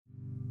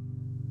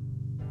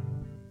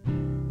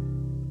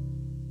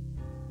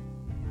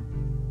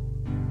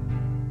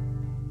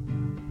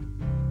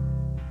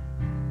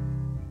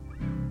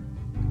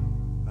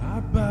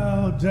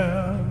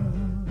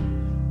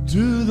down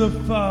to the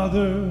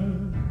Father,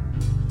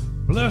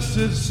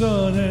 blessed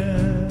Son,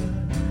 and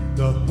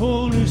the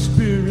Holy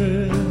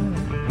Spirit.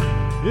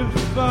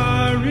 If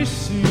I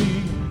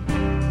receive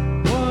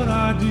what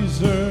I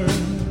deserve,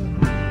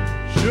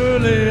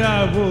 surely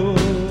I will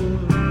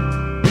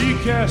be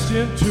cast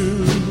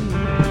into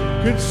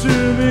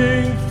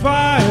consuming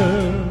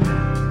fire,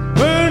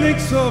 burning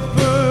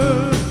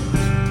sulfur,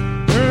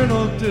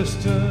 eternal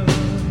distance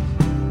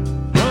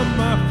from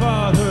my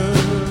Father.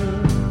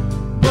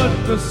 But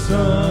the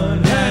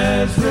Son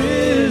has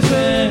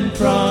risen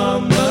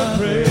from the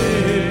grave.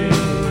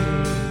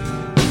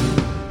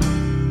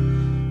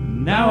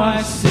 Now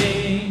I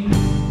sing,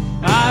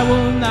 I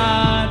will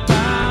not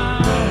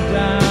bow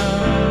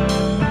down.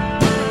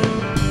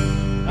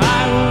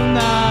 I will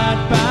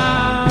not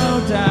bow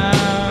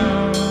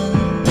down.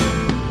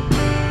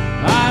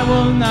 I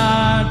will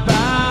not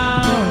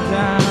bow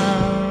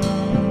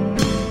down.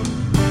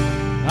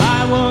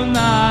 I will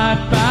not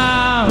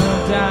bow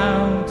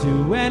down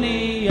to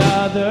any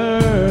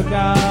other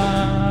God.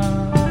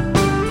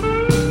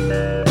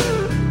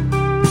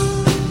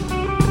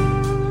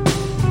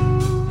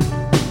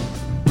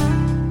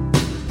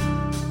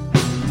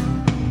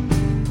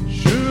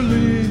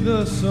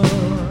 The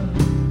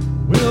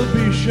sun will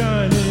be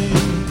shining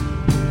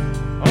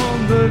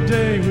on the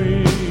day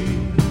we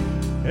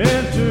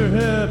enter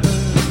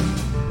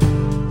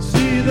heaven.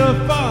 See the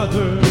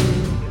Father,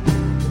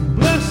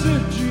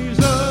 blessed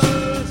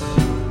Jesus,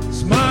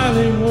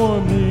 smiling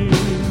warmly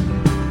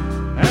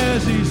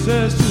as he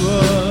says to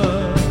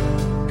us,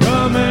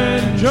 come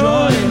and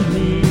join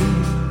me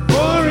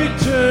for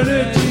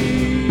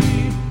eternity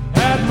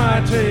at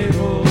my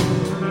table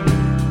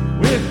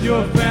with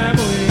your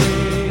family.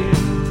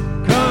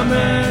 Come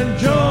and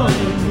join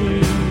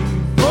me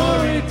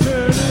for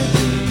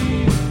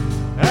eternity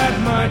at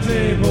my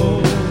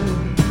table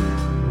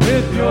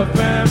with your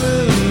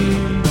family.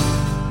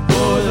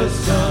 For the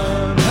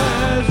Son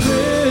has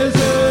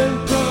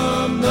risen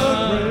from the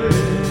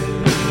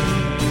grave.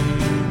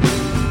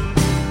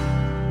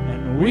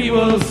 And we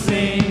will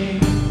sing,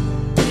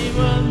 we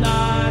will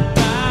not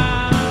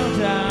bow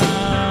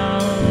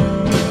down.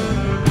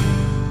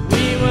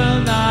 We will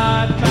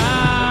not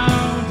bow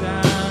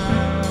down.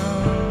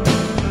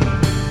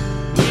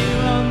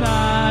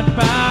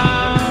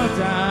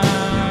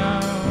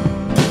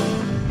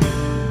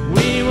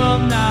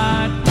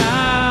 Not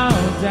bow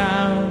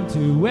down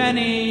to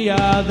any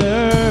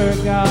other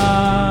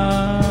God.